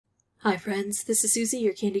Hi friends, this is Susie,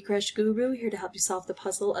 your Candy Crush guru, here to help you solve the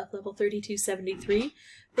puzzle of level 3273,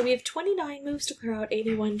 where we have 29 moves to clear out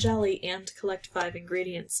 81 jelly and collect 5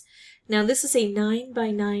 ingredients. Now this is a 9 by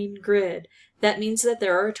 9 grid. That means that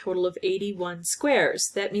there are a total of 81 squares.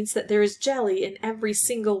 That means that there is jelly in every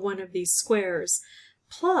single one of these squares.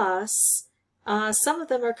 Plus, some of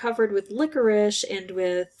them are covered with licorice and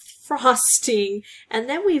with frosting, and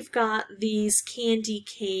then we've got these candy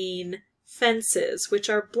cane fences, which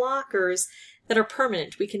are blockers that are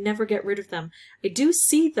permanent. We can never get rid of them. I do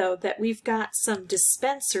see, though, that we've got some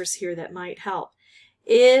dispensers here that might help,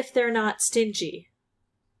 if they're not stingy.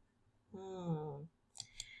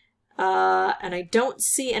 And I don't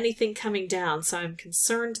see anything coming down, so I'm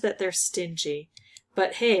concerned that they're stingy.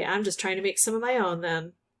 But hey, I'm just trying to make some of my own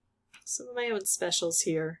then. Some of my own specials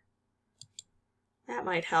here. That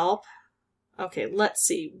might help. Okay, let's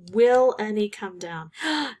see. Will any come down?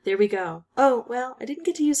 There we go. Oh, well, I didn't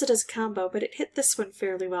get to use it as a combo, but it hit this one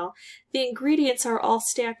fairly well. The ingredients are all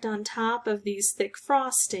stacked on top of these thick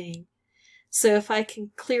frosting. So if I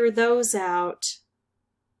can clear those out,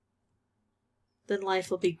 then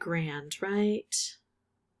life will be grand, right?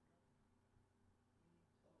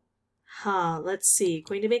 Let's see.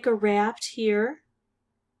 Going to make a wrapped here.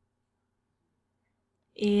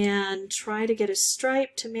 And try to get a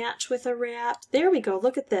stripe to match with a wrap. There we go,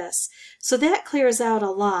 look at this. So that clears out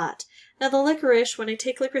a lot. Now the licorice, when I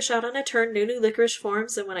take licorice out on a turn, new licorice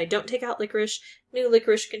forms, and when I don't take out licorice, new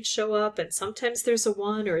licorice can show up, and sometimes there's a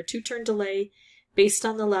 1 or a 2 turn delay based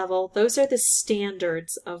on the level. Those are the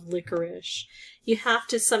standards of licorice. You have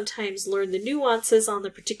to sometimes learn the nuances on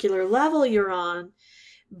the particular level you're on,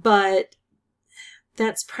 but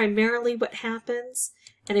that's primarily what happens.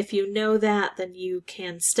 And if you know that, then you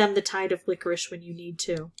can stem the tide of licorice when you need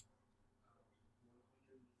to.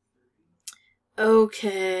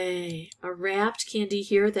 Okay, a wrapped candy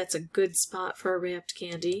here. That's a good spot for a wrapped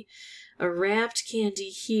candy. A wrapped candy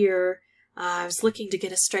here. I was looking to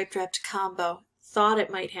get a striped wrapped combo. Thought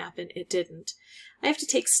it might happen. It didn't. I have to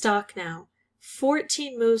take stock now.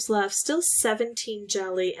 14 moves left. Still 17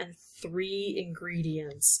 jelly and 3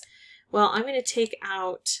 ingredients. Well, I'm going to take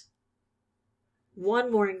out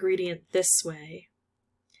 1 more ingredient this way.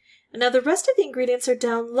 And now the rest of the ingredients are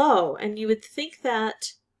down low, and you would think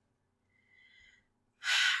that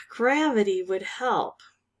gravity would help.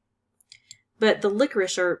 But the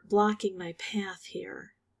licorice are blocking my path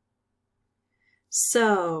here.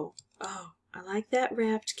 So, oh, I like that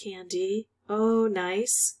wrapped candy. Oh,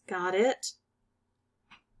 nice. Got it.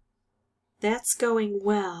 That's going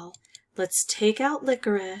well. Let's take out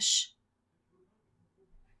licorice.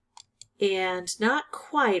 And not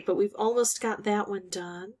quite, but we've almost got that one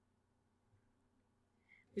done.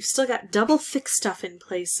 We've still got double thick stuff in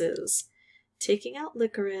places. Taking out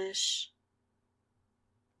licorice.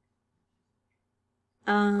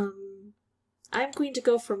 I'm going to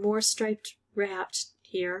go for more striped wrapped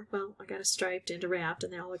here. Well, I got a striped and a wrapped,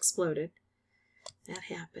 and they all exploded. That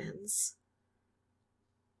happens.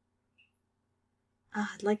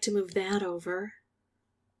 I'd like to move that over.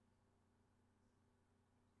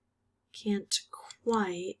 Can't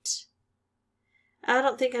quite. I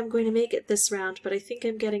don't think I'm going to make it this round, but I think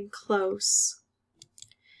I'm getting close.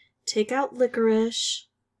 Take out licorice.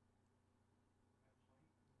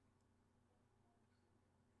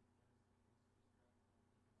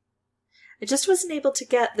 I just wasn't able to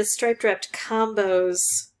get the striped wrapped combos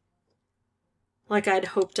like I'd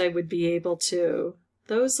hoped I would be able to.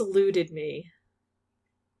 Those eluded me.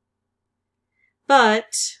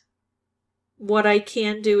 But what I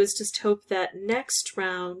can do is just hope that next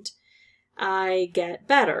round I get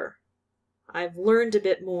better. I've learned a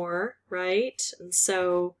bit more, right? And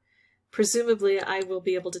so presumably I will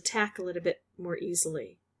be able to tackle it a bit more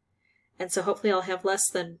easily. And so hopefully I'll have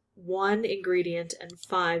less than 1 ingredient and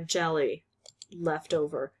 5 jelly left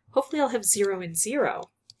over. Hopefully I'll have 0 and 0.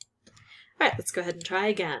 All right, let's go ahead and try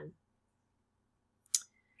again.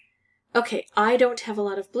 Okay, I don't have a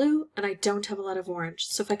lot of blue, and I don't have a lot of orange.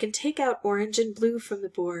 So if I can take out orange and blue from the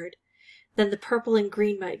board, then the purple and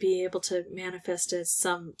green might be able to manifest as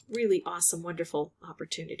some really awesome, wonderful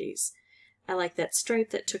opportunities. I like that stripe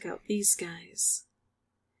that took out these guys.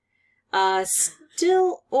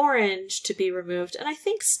 Still orange to be removed, and I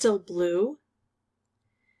think still blue.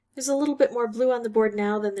 There's a little bit more blue on the board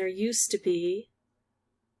now than there used to be.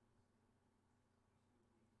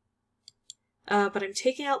 But I'm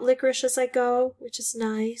taking out licorice as I go, which is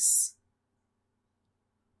nice.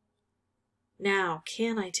 Now,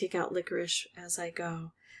 can I take out licorice as I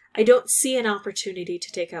go? I don't see an opportunity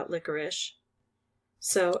to take out licorice.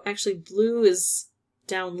 So actually blue is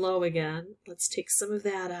down low again. Let's take some of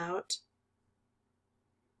that out.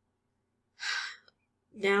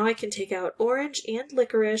 Now I can take out orange and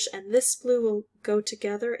licorice, and this blue will go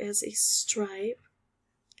together as a stripe.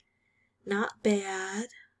 Not bad.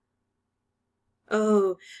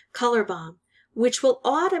 Oh, color bomb, which will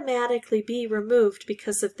automatically be removed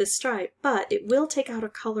because of this stripe, but it will take out a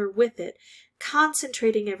color with it,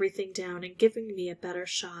 concentrating everything down and giving me a better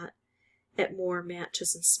shot at more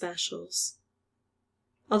matches and specials.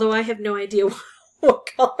 Although I have no idea what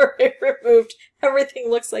color I removed. Everything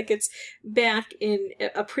looks like it's back in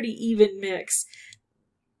a pretty even mix.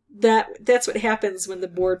 That's what happens when the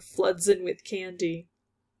board floods in with candy.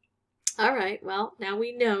 All right, well, now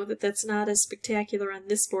we know that that's not as spectacular on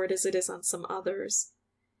this board as it is on some others.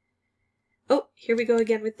 Oh, here we go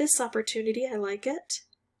again with this opportunity. I like it.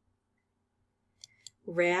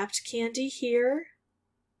 Wrapped candy here.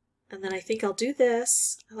 And then I think I'll do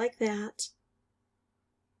this. I like that.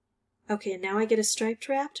 Okay, and now I get a striped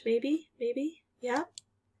wrapped, maybe? Maybe? Yeah.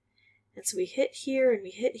 And so we hit here, and we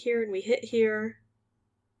hit here, and we hit here.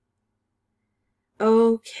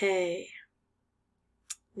 Okay.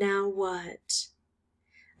 Now what?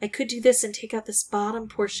 I could do this and take out this bottom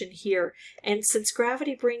portion here. And since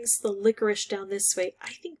gravity brings the licorice down this way,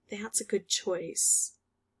 I think that's a good choice.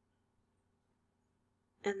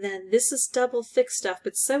 And then this is double thick stuff,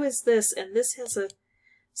 but so is this, and this has a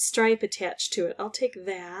stripe attached to it. I'll take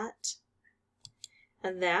that.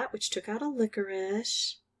 And that, which took out a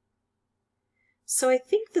licorice. So I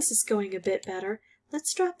think this is going a bit better.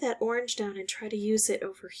 Let's drop that orange down and try to use it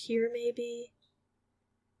over here, maybe.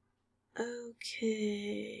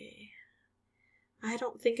 Okay. I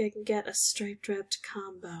don't think I can get a striped wrapped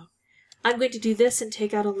combo. I'm going to do this and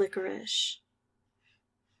take out a licorice.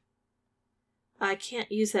 I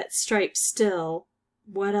can't use that stripe still.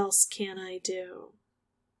 What else can I do?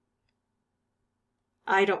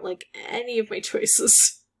 I don't like any of my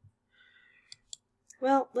choices.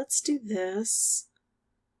 Well, let's do this.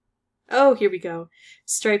 Oh, here we go.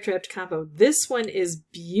 Striped wrapped combo. This one is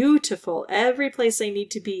beautiful. Every place I need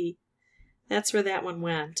to be, that's where that one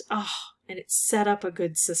went. Oh, and it set up a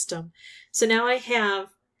good system. So now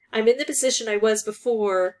I'm in the position I was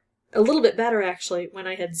before, a little bit better actually, when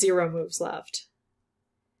I had 0 moves left.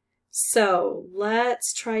 So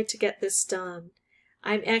let's try to get this done.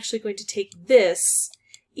 I'm actually going to take this.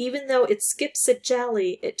 Even though it skips a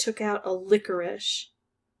jelly, it took out a licorice.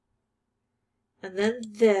 And then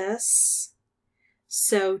this.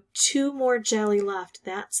 So 2 more jelly left.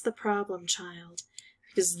 That's the problem, child.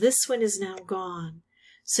 Because this one is now gone.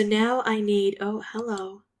 So now I need, oh,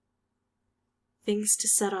 hello, things to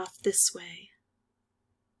set off this way.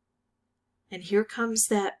 And here comes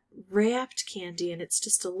that wrapped candy, and it's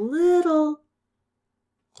just a little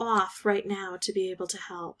off right now to be able to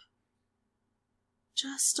help.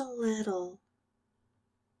 Just a little.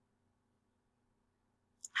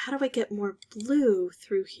 How do I get more blue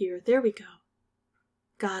through here? There we go.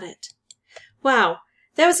 Got it. Wow,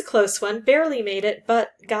 that was a close one. Barely made it,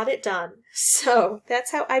 but got it done. So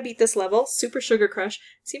that's how I beat this level. Super Sugar Crush.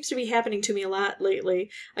 Seems to be happening to me a lot lately.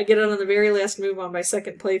 I get it on the very last move on my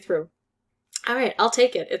second playthrough. Alright, I'll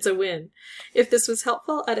take it. It's a win. If this was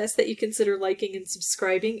helpful, I'd ask that you consider liking and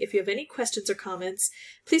subscribing. If you have any questions or comments,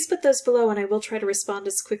 please put those below and I will try to respond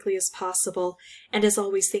as quickly as possible. And as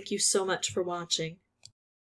always, thank you so much for watching.